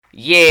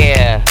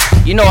Yeah,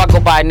 you know I go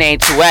by name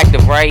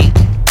 2active, right?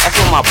 That's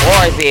what my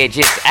bars is,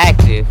 just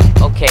active.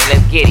 Okay,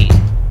 let's get it.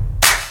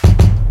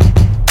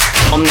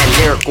 I'm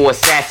that lyrical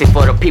assassin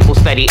for the people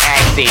study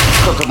acting.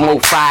 Cause I'm more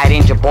fire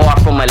than Jabbar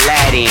from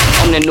Aladdin.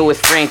 I'm the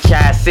newest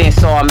franchise since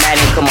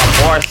Madden. Cause my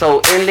bars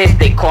so endless,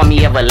 they call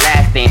me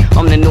everlasting.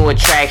 I'm the new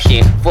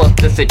attraction, fuck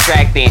the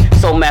subtracting.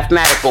 So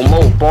mathematical,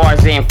 more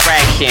bars and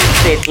fractions.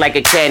 Fits like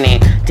a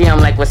cannon, damn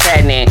like what's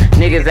happening.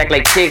 Niggas act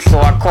like chicks, so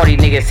I call these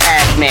niggas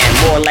half man.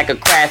 More like a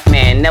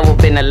craftsman, never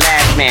been a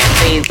last man.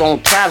 Phase on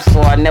top,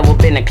 so I never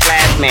been a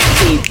classman.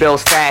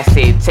 Seatbelts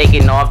fastened,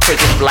 taking off,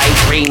 taking flight.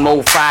 Bring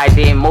more fire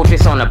than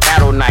Moses on the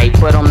battle night,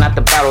 but I'm not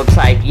the battle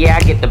type. Yeah, I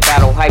get the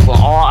battle hype when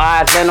all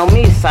eyes land on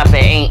me. Stop it,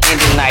 ain't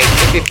ending night.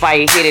 If it fire,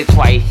 hit it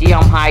twice. Yeah,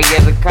 I'm high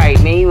as a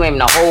kite. Man, you aim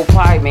the whole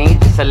pie, man. You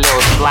just a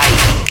little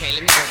slice.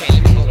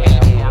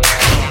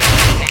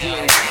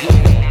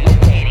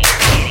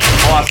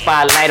 All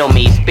spotlight on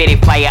me, spit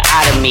it fire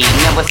out of me.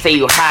 Never say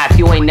you high if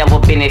you ain't never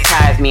been as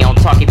high as me. I'm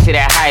talking to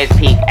that highest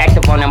peak,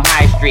 active on them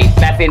high streets.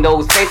 Laughing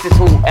those faces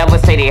who ever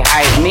say they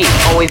high as me.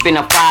 Always been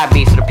a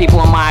 5B, so the people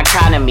in my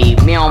economy.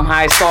 Me on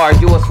high stars,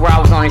 you was where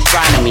I was on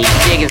astronomy.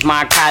 Big is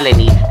my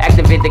colony,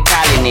 activate the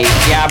colonies.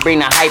 Yeah, I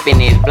bring the hype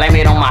in this, blame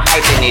it on my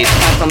hype in this.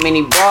 Find so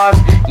many bars,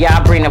 yeah,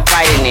 I bring the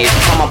fight in this.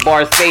 On my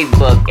bars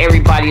Facebook,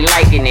 everybody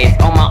liking this.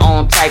 On my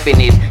own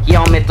typing this,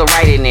 yeah, I'm Mr.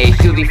 Writing this.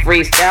 Usually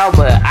freestyle,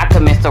 but I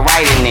commence to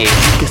writing this.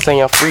 You can say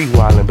I'm free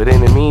wildin', but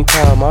in the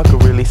meantime, I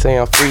could really say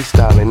I'm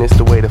freestyling. It's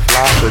the way to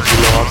fly, cause you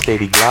know I'm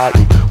steady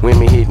gliding.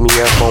 Women hit me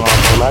up on my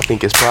phone, I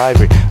think it's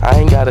private. I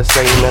ain't gotta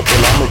say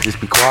nothing, I'ma just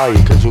be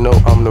quiet. Cause you know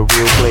I'm the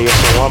real player,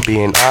 so I'm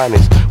being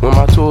honest. When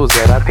my tools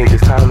at, I think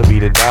it's time to be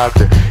the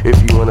doctor. If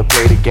you wanna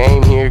play the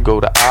game here, go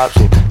to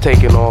option.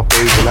 Taking off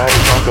age, and I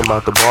ain't talking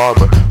about the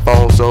barber.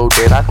 Phone so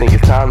dead, I think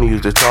it's time to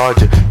use the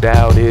charger.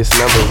 Dial this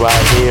number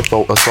right here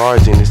for a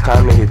sergeant. It's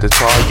time to hit the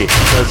target.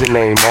 Cousin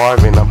named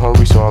Marvin, I'm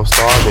hungry so I'm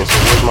starving. So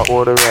where's my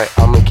order at?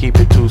 I'ma keep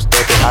it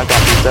two-stepping. I got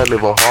these that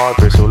live on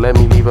Harvard, so let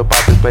me leave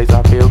about this place.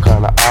 I feel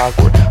kinda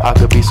awkward. I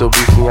could be so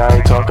beefy,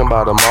 I ain't talking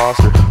about a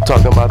monster.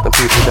 Talking about the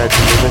people that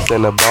you live in,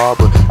 send a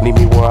barber. Leave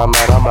me where I'm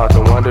at, I'm about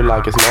to wonder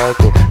like it's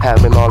nothing.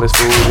 Having all this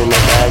food in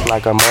the bag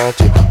like I'm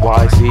munching.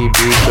 YCB,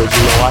 cause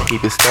you know I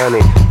keep it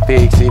stunning.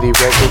 Big city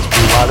records,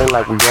 be wildin'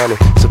 like we running.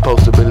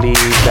 Supposed to believe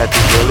that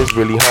this girl is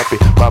really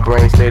humping. My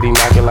brain steady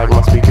knocking like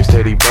my speaker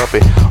steady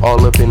bumping. All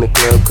up in the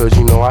club, cause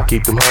you know I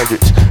keep them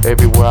hundreds.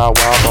 Everywhere I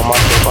wild by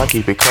myself, I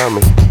keep it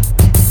coming.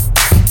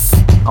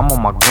 I'm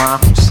on my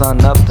grind from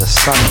sun up to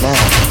sundown.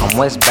 I'm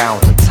westbound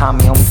with the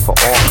Tommy on me for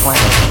all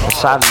clans. The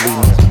shot is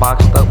leaving us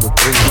boxed up with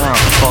 3 rounds.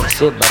 Fuck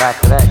shit, but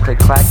after that, click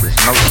clack, there's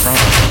no sound.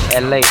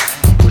 LA,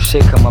 where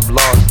shit come up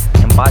lost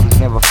and bodies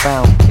never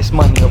found. It's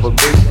money over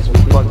bitches,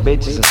 we fuck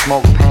bitches and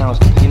smoke pounds.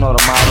 You know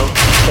the motto,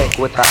 check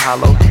with the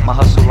hollow. My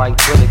hustle like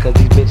Twitter, cause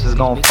these bitches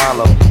gon'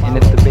 follow. And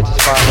if the bitches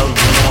follow, you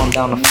know I'm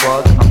down to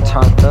fuck. I'm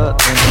turned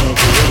up, and the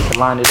nigga really can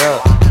line it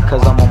up.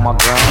 Cause I'm on my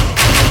grind,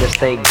 nigga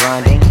stay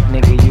grinding.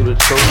 Nigga, you the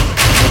truth,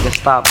 nigga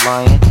stop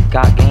lying.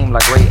 Got game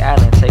like Ray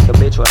Allen, take a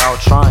bitch without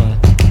trying.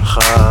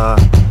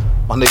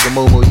 My nigga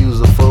Moo use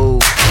a fool.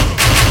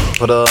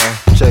 But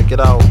check it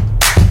out.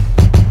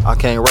 I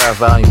can't rap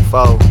volume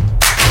 4.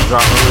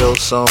 Dropping real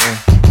soon.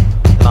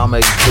 And I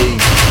make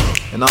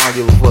beats. And I don't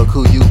give a fuck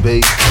who you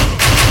be.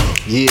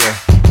 Yeah.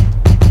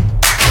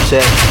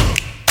 Check.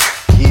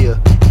 Yeah.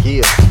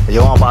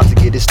 Yo, I'm about to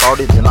get it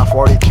started, and I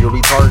farted, you're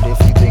retarded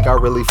if you think I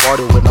really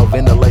farted with no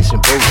ventilation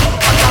booth.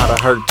 I got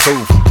a hurt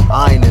tooth,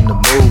 I ain't in the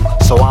mood,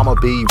 so I'ma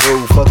be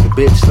rude. Fuck a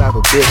bitch, slap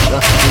a bitch,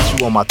 get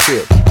you on my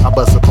tip. I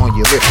bust up on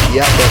your lip,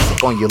 yeah, I bust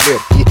up on your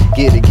lip.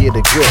 Yeah, get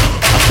a grip.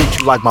 I treat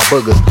you like my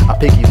boogers, I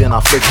pick you, then I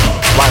flick you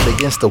right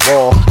against the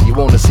wall. You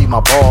wanna see my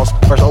balls?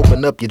 First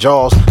open up your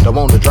jaws. Don't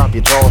wanna drop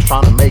your jaws,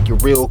 trying to make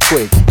it real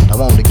quick. I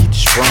wanna get you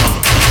sprung.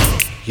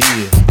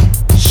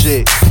 Yeah,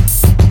 shit,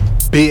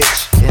 bitch.